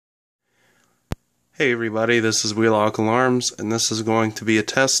Hey everybody, this is Wheelock Alarms, and this is going to be a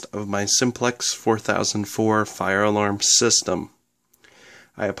test of my Simplex 4004 fire alarm system.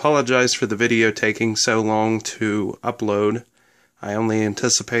 I apologize for the video taking so long to upload. I only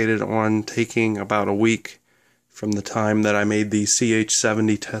anticipated on taking about a week from the time that I made the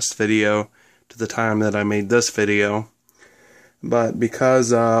CH70 test video to the time that I made this video. But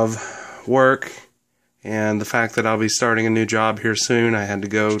because of work and the fact that I'll be starting a new job here soon, I had to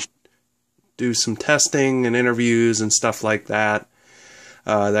go do some testing and interviews and stuff like that.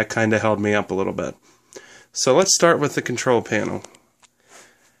 That kind of held me up a little bit. So let's start with the control panel.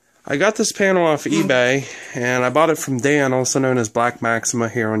 I got this panel off eBay, and I bought it from Dan, also known as Black Maxima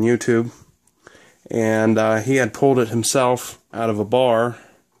here on YouTube. And he had pulled it himself out of a bar.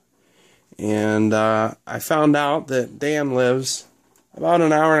 And I found out that Dan lives about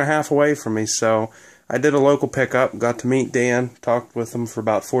an hour and a half away from me, so I did a local pickup, got to meet Dan, talked with him for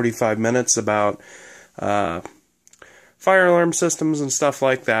about 45 minutes about fire alarm systems and stuff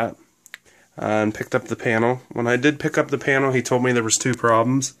like that, and picked up the panel. When I did pick up the panel, he told me there was two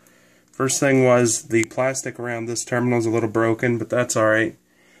problems. First thing was the plastic around this terminal is a little broken, but that's alright.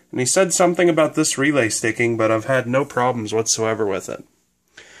 And he said something about this relay sticking, but I've had no problems whatsoever with it.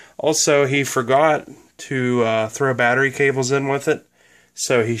 Also, he forgot to throw battery cables in with it,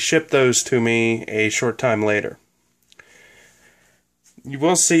 so he shipped those to me a short time later. You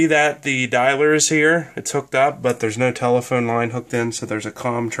will see that the dialer is here. It's hooked up, but there's no telephone line hooked in, so there's a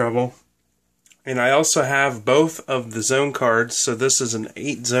comm trouble. And I also have both of the zone cards, so this is an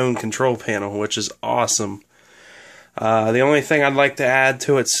 8-zone control panel, which is awesome. The only thing I'd like to add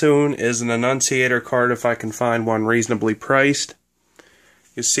to it soon is an annunciator card if I can find one reasonably priced.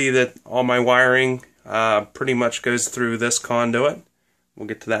 You see that all my wiring pretty much goes through this conduit. We'll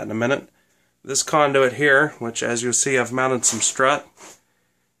get to that in a minute. This conduit here, which as you'll see I've mounted some strut,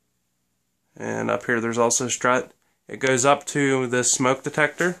 and up here there's also strut. It goes up to this smoke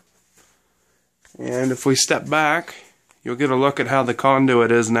detector, and if we step back you'll get a look at how the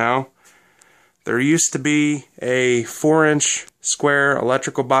conduit is now. There used to be a 4-inch square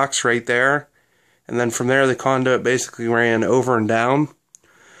electrical box right there, and then from there the conduit basically ran over and down.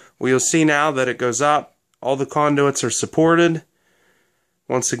 Well, you'll see now that it goes up. All the conduits are supported.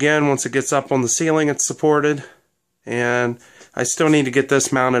 Once again, once it gets up on the ceiling, it's supported. And I still need to get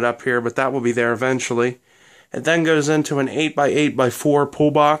this mounted up here, but that will be there eventually. It then goes into an 8x8x4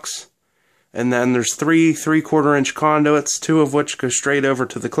 pull box. And then there's 3 3/4-inch conduits, 2 of which go straight over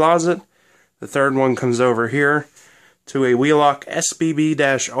to the closet. The third one comes over here to a Wheelock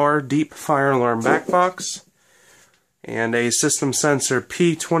SBB-R deep fire alarm back box. And a system sensor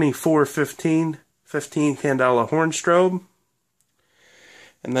P2415 15 candela horn strobe.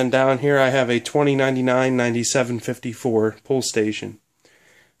 And then down here I have a 2099-9754 pull station.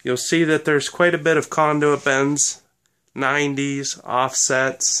 You'll see that there's quite a bit of conduit bends, 90s,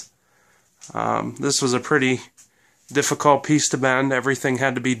 offsets. This was a pretty difficult piece to bend. Everything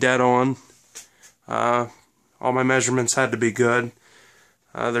had to be dead on. All my measurements had to be good.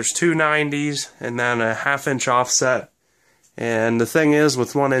 There's 2 90s and then a 1/2-inch offset. And the thing is,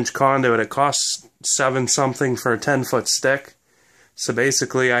 with 1-inch conduit, it costs $7 something for a 10-foot stick. So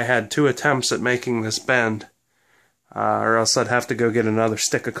basically I had 2 attempts at making this bend, or else I'd have to go get another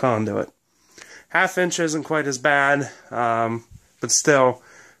stick of conduit. 1/2-inch isn't quite as bad, but still,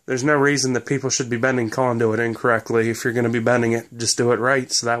 there's no reason that people should be bending conduit incorrectly. If you're going to be bending it, just do it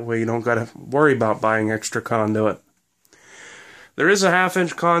right, so that way you don't got to worry about buying extra conduit. There is a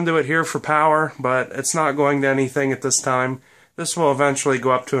 1/2-inch conduit here for power, but it's not going to anything at this time. This will eventually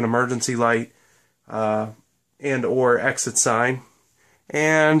go up to an emergency light and or exit sign.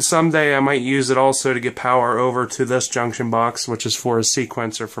 And someday I might use it also to get power over to this junction box, which is for a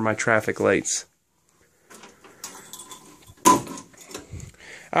sequencer for my traffic lights.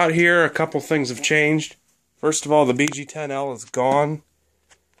 Out here, a couple things have changed. First of all, the BG10L is gone.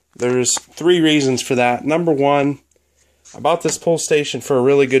 There's 3 reasons for that. Number one, I bought this pull station for a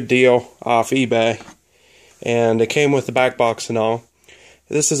really good deal off eBay, and it came with the back box and all.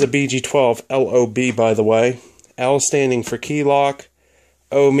 This is a BG12 LOB, by the way. L standing for key lock,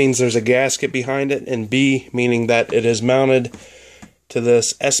 O means there's a gasket behind it, and B meaning that it is mounted to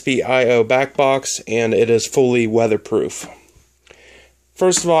this SBIO back box and it is fully weatherproof.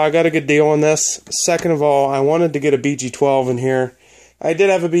 First of all, I got a good deal on this. Second of all, I wanted to get a BG12 in here. I did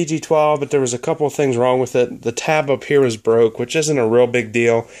have a BG12, but there was a couple of things wrong with it. The tab up here was broke, which isn't a real big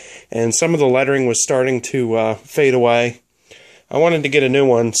deal, and some of the lettering was starting to fade away. I wanted to get a new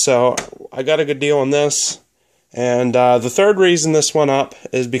one, so I got a good deal on this. And the third reason this went up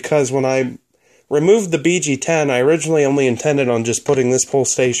is because when I removed the BG10. I originally only intended on just putting this pull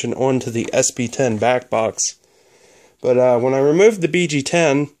station onto the SP10 back box. But when I removed the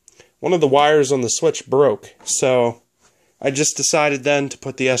BG10, one of the wires on the switch broke. So I just decided then to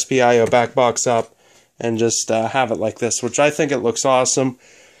put the SPIO back box up and just have it like this, which I think it looks awesome.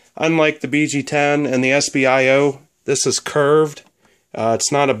 Unlike the BG10 and the SPIO, this is curved.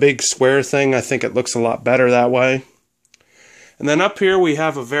 It's not a big square thing. I think it looks a lot better that way. And then up here we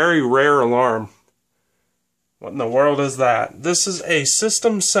have a very rare alarm. What in the world is that? This is a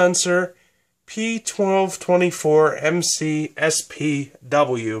system sensor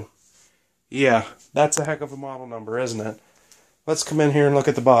P1224MC-SPW. Yeah, that's a heck of a model number, isn't it? Let's come in here and look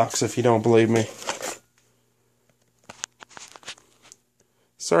at the box if you don't believe me.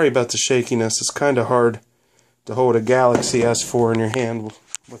 Sorry about the shakiness. It's kind of hard to hold a Galaxy S4 in your hand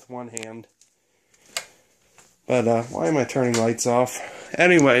with one hand. But why am I turning lights off?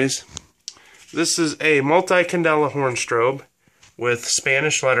 Anyways, this is a multi-candela horn strobe with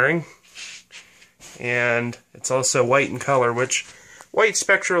Spanish lettering. And it's also white in color, which white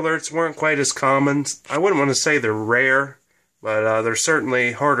spectral alerts weren't quite as common. I wouldn't want to say they're rare, but they're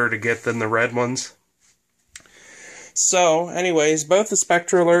certainly harder to get than the red ones. So, anyways, both the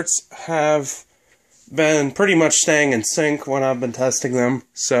spectral alerts have been pretty much staying in sync when I've been testing them.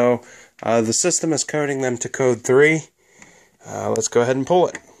 So, the system is coding them to code 3. Let's go ahead and pull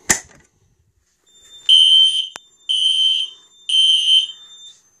it.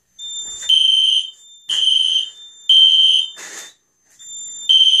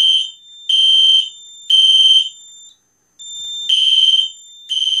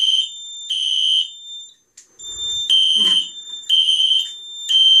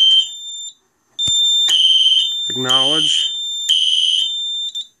 Acknowledge.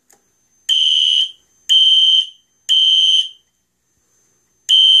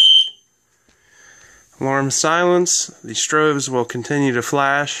 Alarm silence. The strobes will continue to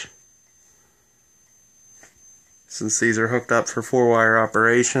flash since these are hooked up for 4-wire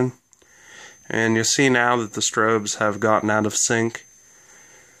operation. And you'll see now that the strobes have gotten out of sync.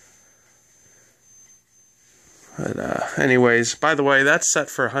 But anyways, by the way, that's set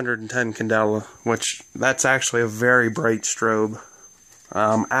for 110 candela, which that's actually a very bright strobe.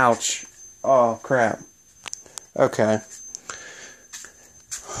 Ouch. Oh, crap. Okay.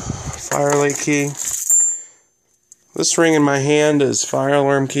 Fire relay key. This ring in my hand is fire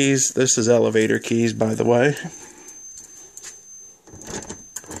alarm keys. This is elevator keys, by the way.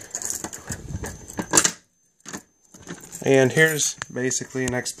 And here's basically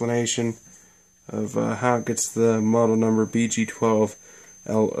an explanation of how it gets the model number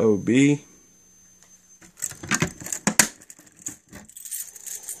BG12LOB.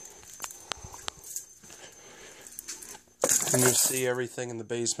 And you see everything in the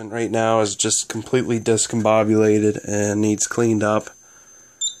basement right now is just completely discombobulated and needs cleaned up.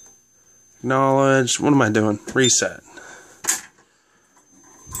 Acknowledge. What am I doing? Reset.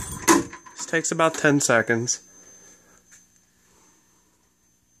 This takes about 10 seconds.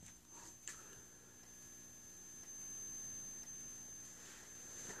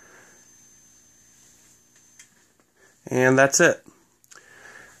 And that's it.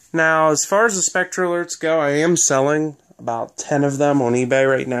 Now, as far as the spectral alerts go, I am selling about 10 of them on eBay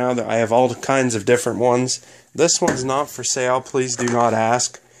right now. I have all kinds of different ones. This one's not for sale. Please do not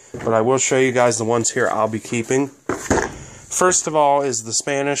ask. But I will show you guys the ones here I'll be keeping. First of all is the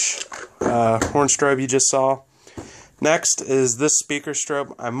Spanish horn strobe you just saw. Next is this speaker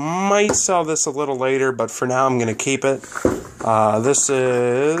strobe. I might sell this a little later, but for now I'm going to keep it. This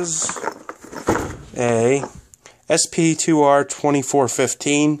is a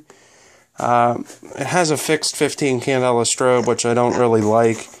SP2R2415. It has a fixed 15 candela strobe, which I don't really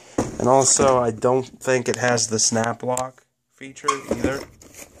like. And also, I don't think it has the snap lock feature either.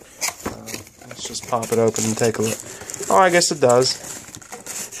 Let's just pop it open and take a look. Oh, I guess it does.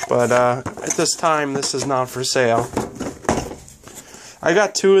 But at this time, this is not for sale. I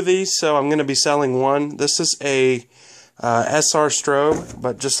got 2 of these, so I'm going to be selling one. This is a SR strobe,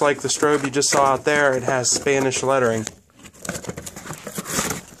 but just like the strobe you just saw out there, it has Spanish lettering.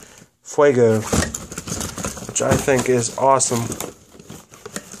 Fuego, which I think is awesome.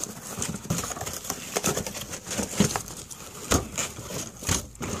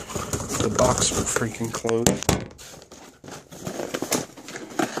 The box will freaking close.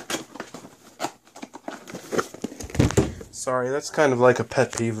 Sorry, that's kind of like a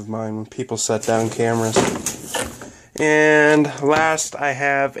pet peeve of mine when people set down cameras. And last, I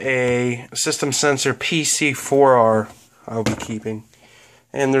have a system sensor PC4R I'll be keeping.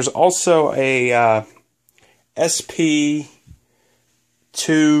 And there's also a SP2...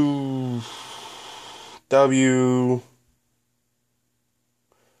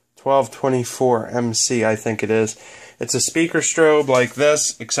 W1224MC, I think it is. It's a speaker strobe like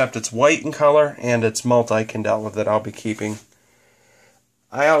this, except it's white in color, and it's multi-candela that I'll be keeping.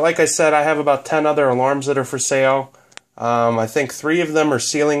 Like I said, I have about 10 other alarms that are for sale. I think 3 of them are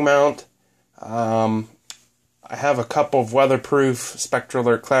ceiling mount. I have a couple of weatherproof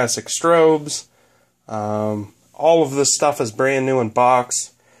SpectraLert Classic strobes. All of this stuff is brand new in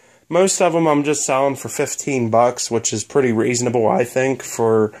box. Most of them I'm just selling for $15, which is pretty reasonable, I think,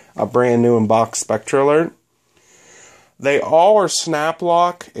 for a brand new in box SpectraLert. They all are snap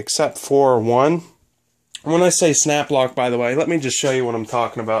lock except for one. When I say snap lock, by the way, let me just show you what I'm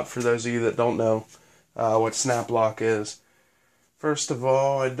talking about for those of you that don't know what snap lock is. First of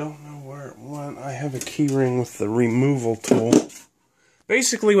all, I don't know where it went. I have a key ring with the removal tool.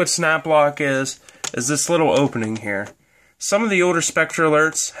 Basically what snap lock is this little opening here. Some of the older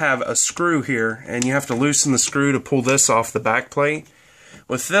SpectraLerts have a screw here, and you have to loosen the screw to pull this off the back plate.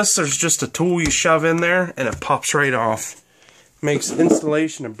 With this, there's just a tool you shove in there, and it pops right off. Makes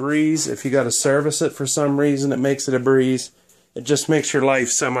installation a breeze. If you got to service it for some reason, it makes it a breeze. It just makes your life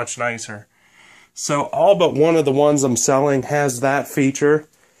so much nicer. So all but one of the ones I'm selling has that feature.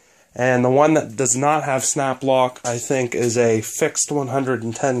 And the one that does not have snap lock, I think, is a fixed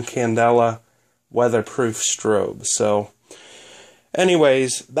 110 candela weatherproof strobe. So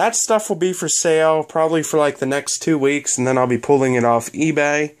anyways, that stuff will be for sale probably for like the next 2 weeks, and then I'll be pulling it off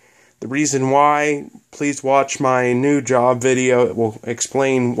eBay. The reason why, please watch my new job video. It will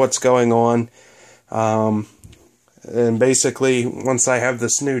explain what's going on. And basically, once I have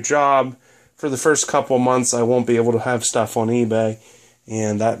this new job, for the first couple months, I won't be able to have stuff on eBay.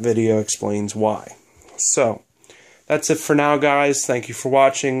 And that video explains why. So, that's it for now, guys. Thank you for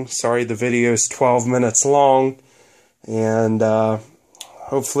watching. Sorry the video is 12 minutes long. And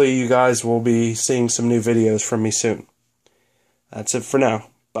hopefully you guys will be seeing some new videos from me soon. That's it for now.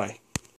 Bye.